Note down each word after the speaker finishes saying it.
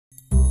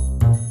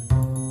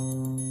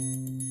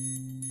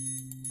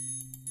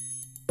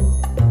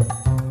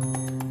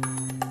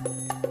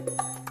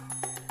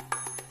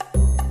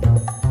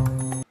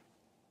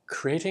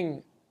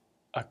creating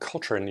a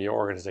culture in your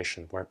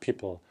organization where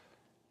people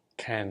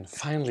can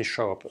finally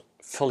show up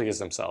fully as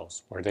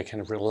themselves, where they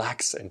can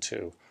relax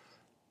into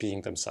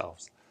being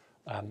themselves,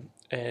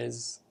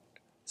 is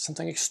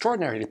something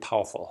extraordinarily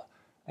powerful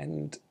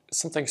and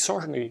something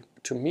certainly,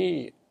 to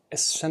me,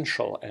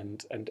 essential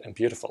and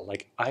beautiful.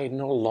 Like, I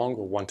no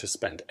longer want to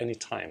spend any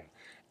time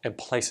in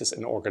places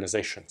in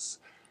organizations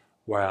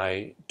where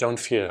I don't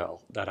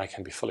feel that I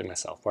can be fully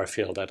myself, where I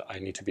feel that I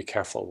need to be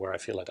careful, where I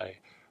feel that I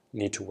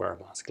need to wear a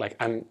mask. Like,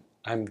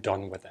 I'm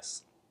done with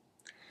this.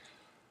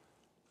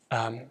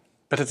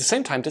 But at the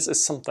same time, this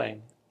is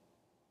something,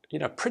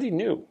 pretty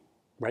new,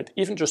 right?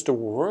 Even just the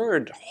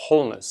word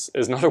wholeness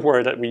is not a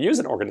word that we use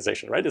in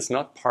organization, right? It's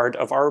not part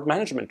of our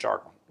management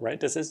jargon, right?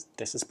 This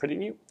is pretty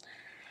new.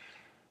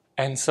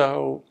 And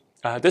so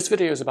this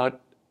video is about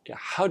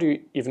how do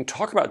you even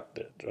talk about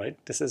it, right?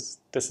 This is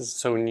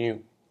so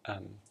new.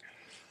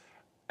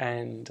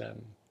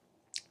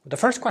 The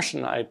first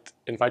question I'd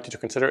invite you to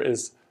consider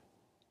is,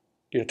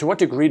 to what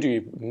degree do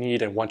you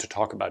need and want to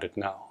talk about it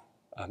now,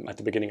 at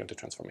the beginning of the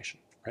transformation,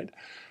 right?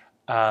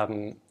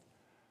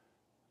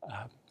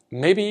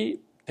 Maybe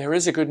there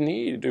is a good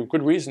need, a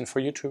good reason for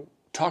you to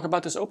talk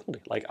about this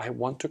openly. Like, I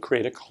want to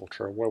create a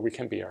culture where we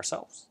can be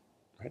ourselves,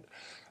 right?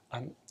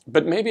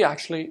 But maybe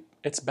actually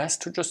it's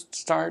best to just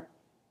start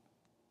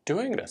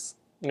doing this.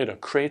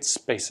 Create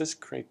spaces,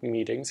 create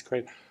meetings,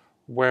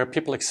 where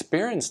people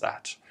experience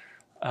that.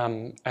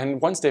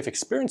 And once they've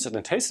experienced it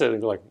and tasted it,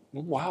 they'll be like,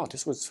 wow,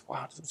 this was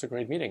a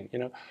great meeting.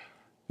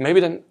 Maybe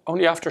then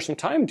only after some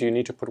time do you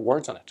need to put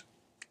words on it.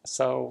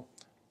 So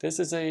this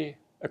is a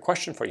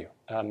question for you.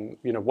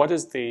 What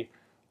is the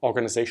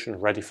organization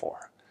ready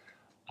for?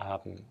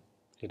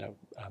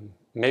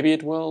 Maybe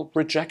it will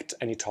reject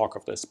any talk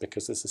of this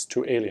because this is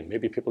too alien.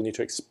 Maybe people need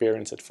to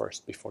experience it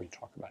first before you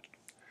talk about it.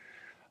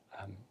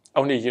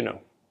 Only you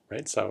know,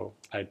 right? So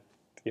I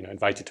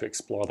invite you to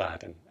explore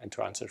that and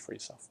to answer it for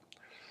yourself.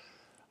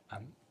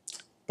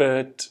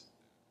 But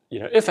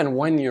if and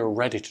when you're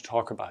ready to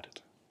talk about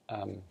it,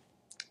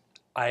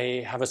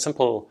 I have a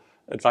simple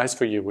advice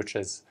for you, which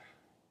is,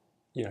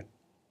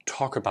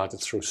 talk about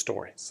it through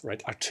stories,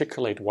 right?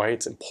 Articulate why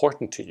it's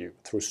important to you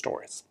through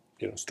stories.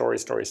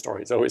 Stories,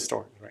 always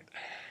stories, right?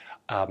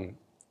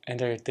 And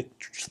there are the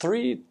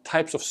three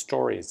types of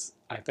stories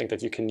I think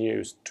that you can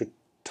use to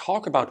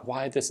talk about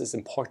why this is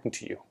important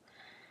to you,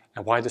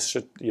 and why this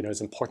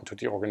is important to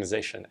the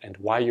organization, and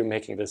why you're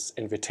making this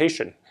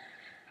invitation,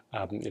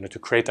 to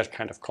create that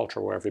kind of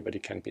culture where everybody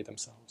can be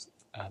themselves.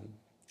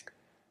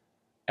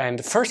 And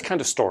the first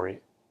kind of story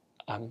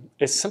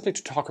is simply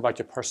to talk about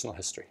your personal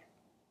history,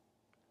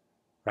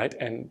 right?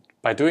 And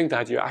by doing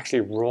that, you're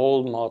actually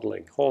role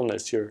modeling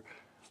wholeness. You're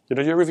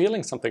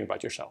revealing something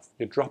about yourself.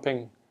 You're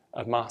dropping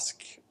a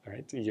mask,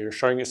 right? You're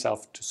showing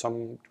yourself to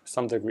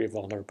some degree of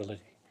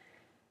vulnerability.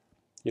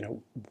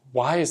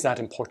 Why is that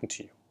important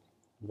to you?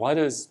 What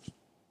is,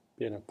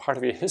 part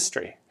of your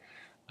history?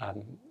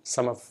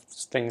 Some of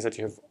things that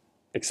you've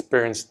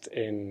experienced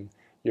in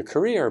your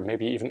career,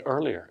 maybe even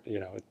earlier,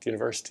 at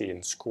university,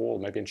 in school,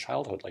 maybe in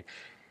childhood. Like,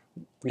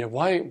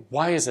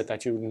 why is it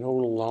that you no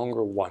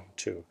longer want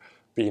to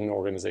be in an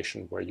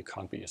organization where you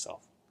can't be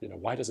yourself?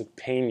 Why does it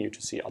pain you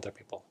to see other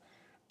people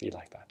be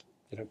like that?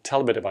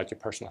 Tell a bit about your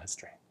personal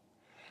history.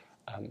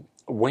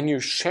 When you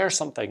share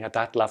something at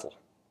that level,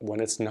 when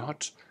it's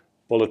not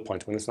bullet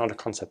point, when it's not a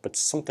concept, but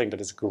something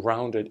that is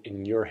grounded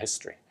in your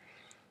history,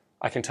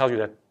 I can tell you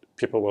that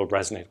people will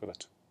resonate with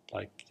it.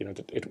 Like,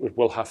 that it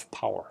will have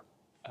power.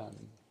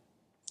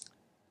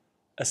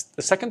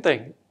 The second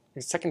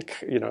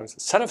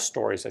set of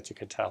stories that you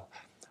can tell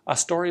are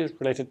stories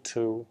related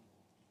to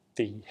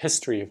the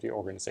history of the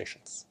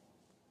organizations,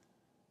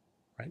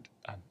 right?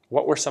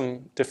 What were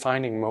some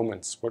defining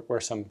moments? What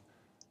were some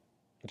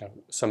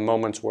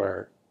moments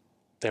where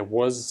there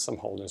was some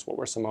wholeness? What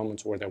were some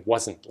moments where there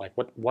wasn't? Like,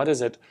 what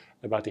is it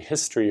about the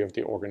history of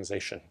the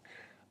organization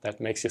that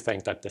makes you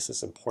think that this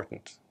is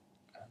important?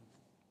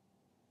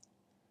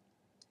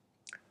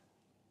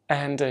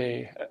 And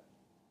a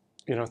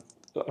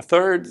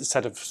third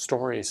set of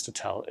stories to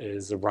tell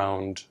is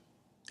around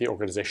the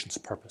organization's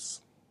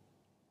purpose,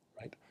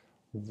 right?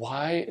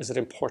 Why is it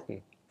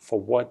important for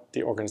what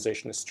the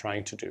organization is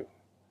trying to do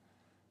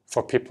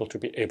for people to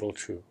be able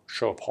to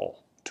show up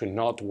whole, to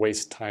not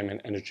waste time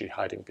and energy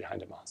hiding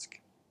behind a mask,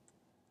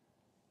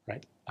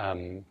 right?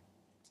 And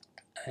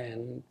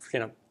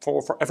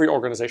for every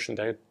organization,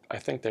 I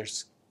think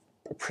there's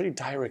a pretty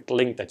direct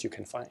link that you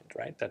can find,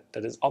 right?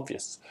 That is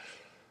obvious.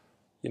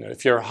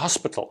 If you're a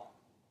hospital,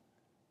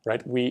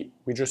 right? We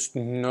just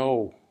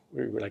know,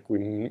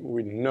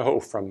 we know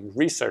from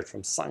research,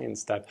 from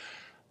science, that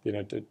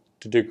the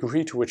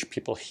degree to which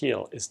people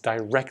heal is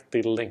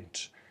directly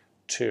linked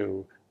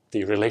to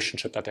the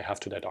relationship that they have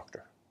to their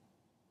doctor,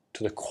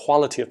 to the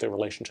quality of the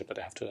relationship that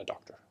they have to their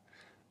doctor,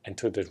 and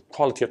to the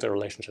quality of the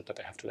relationship that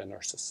they have to their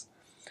nurses.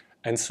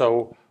 And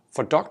so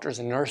for doctors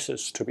and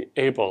nurses to be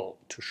able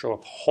to show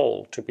up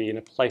whole, to be in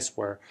a place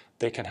where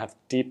they can have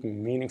deep,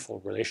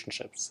 meaningful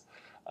relationships,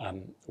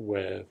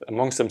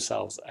 amongst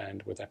themselves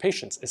and with their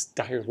patients is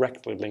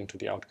directly linked to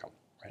the outcome.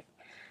 Right?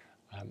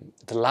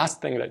 The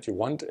last thing that you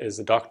want is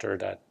a doctor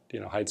that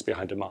hides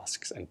behind the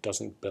masks and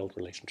doesn't build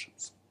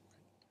relationships.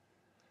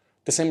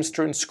 The same is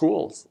true in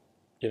schools.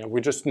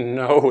 We just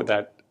know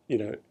that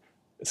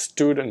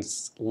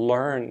students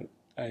learn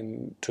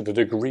and to the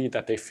degree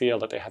that they feel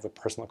that they have a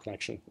personal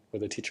connection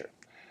with a teacher.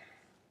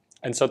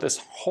 And so this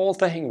whole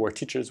thing where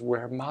teachers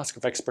wear a mask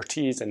of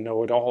expertise and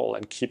know it all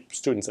and keep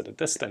students at a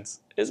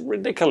distance is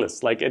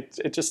ridiculous. Like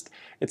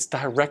it's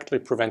directly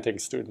preventing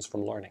students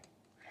from learning.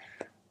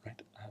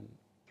 Right?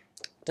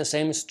 The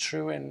same is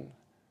true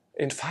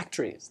in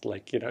factories.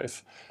 Like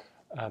if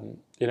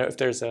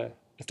there's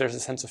a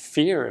sense of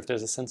fear, if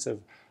there's a sense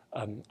of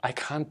I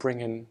can't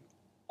bring in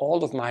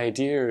all of my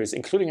ideas,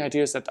 including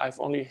ideas that I've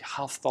only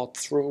half thought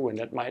through and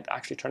that might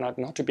actually turn out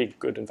not to be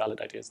good and valid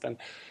ideas, then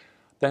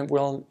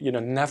we'll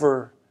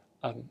never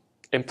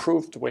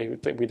improve the way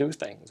we do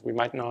things. We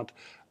might not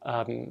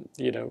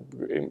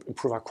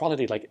improve our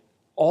quality. Like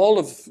all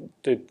of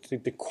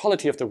the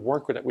quality of the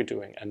work that we're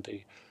doing and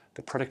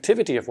the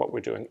productivity of what we're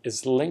doing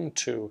is linked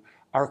to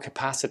our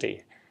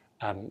capacity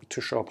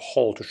to show up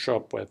whole, to show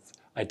up with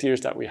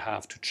ideas that we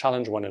have, to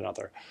challenge one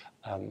another.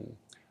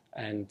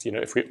 And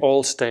if we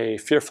all stay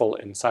fearful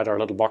inside our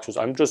little boxes,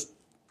 I'm just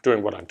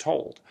doing what I'm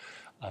told,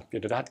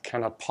 that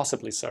cannot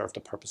possibly serve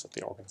the purpose of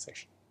the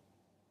organization.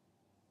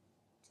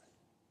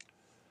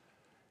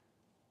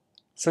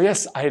 So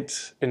yes, I'd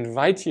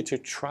invite you to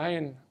try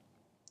and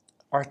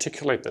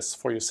articulate this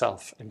for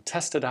yourself and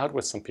test it out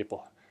with some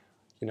people.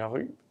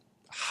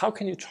 How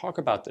can you talk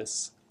about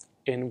this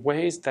in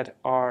ways that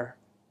are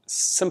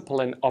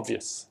simple and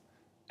obvious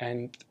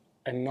and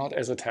not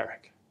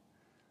esoteric,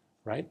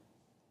 right?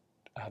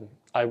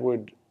 I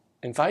would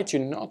invite you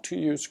not to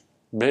use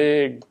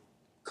big,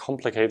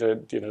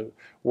 complicated,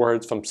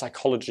 words from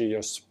psychology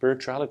or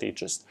spirituality.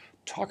 Just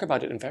talk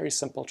about it in very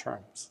simple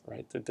terms,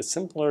 right? The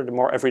simpler, the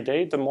more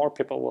everyday, the more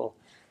people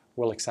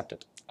will accept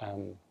it.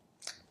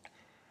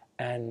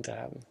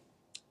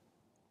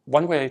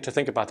 One way to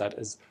think about that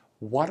is,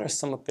 what are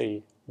some of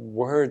the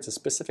words, the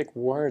specific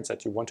words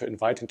that you want to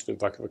invite into the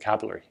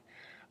vocabulary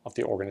of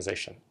the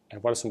organization?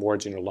 And what are some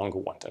words you no longer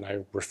want? And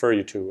I refer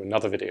you to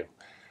another video.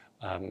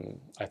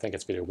 I think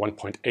it's video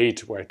 1.8,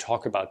 where I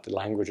talk about the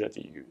language that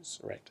you use,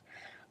 right?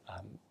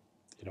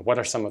 What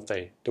are some of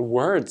the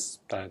words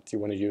that you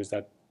want to use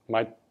that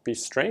might be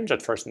strange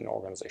at first in an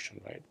organization,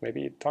 right?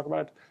 Maybe talk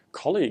about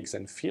colleagues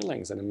and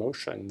feelings and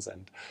emotions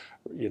and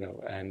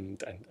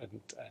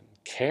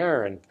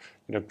care, and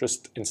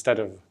just instead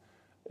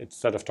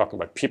of talking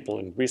about people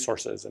and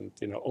resources and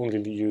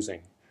only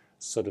using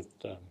sort of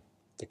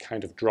the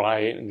kind of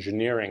dry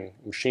engineering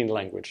machine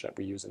language that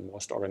we use in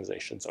most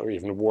organizations, or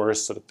even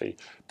worse, sort of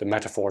the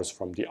metaphors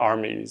from the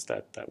armies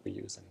that we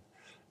use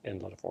in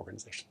a lot of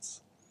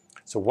organizations.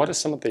 So what are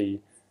some of the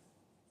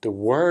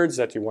words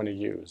that you want to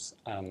use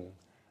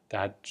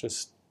that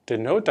just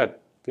denote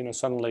that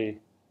suddenly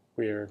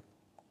we're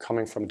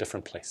coming from a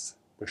different place?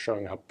 We're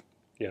showing up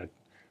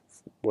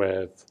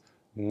with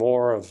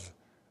more of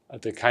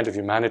the kind of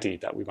humanity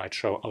that we might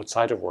show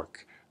outside of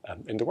work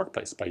in the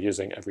workplace by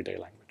using everyday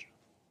language.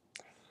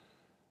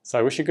 So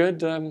I wish you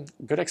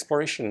good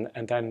exploration,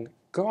 and then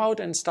go out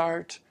and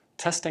start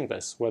testing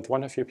this with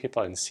one or few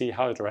people and see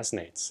how it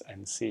resonates,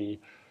 and see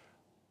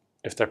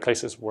if there are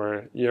places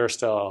where you're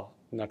still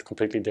not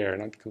completely there,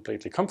 not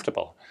completely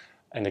comfortable.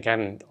 And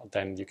again,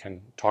 then you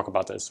can talk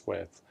about this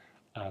with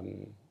a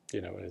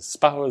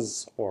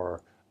spouse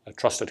or a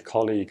trusted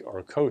colleague or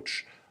a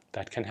coach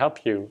that can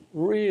help you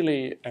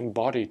really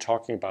embody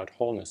talking about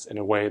wholeness in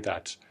a way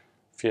that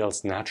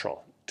feels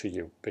natural to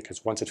you.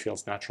 Because once it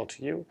feels natural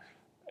to you,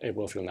 it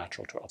will feel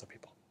natural to other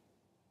people.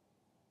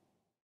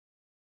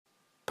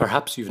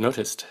 Perhaps you've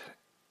noticed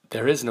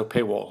there is no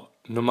paywall,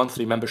 no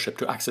monthly membership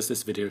to access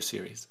this video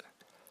series.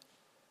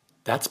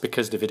 That's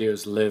because the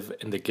videos live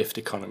in the gift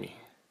economy.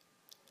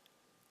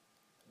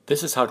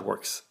 This is how it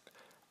works.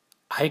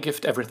 I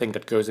gift everything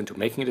that goes into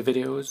making the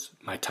videos,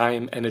 my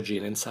time, energy,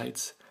 and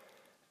insights,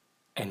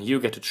 and you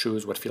get to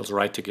choose what feels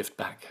right to gift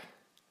back.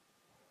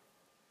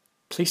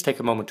 Please take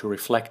a moment to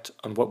reflect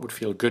on what would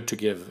feel good to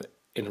give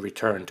in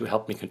return to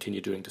help me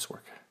continue doing this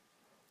work.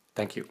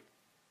 Thank you.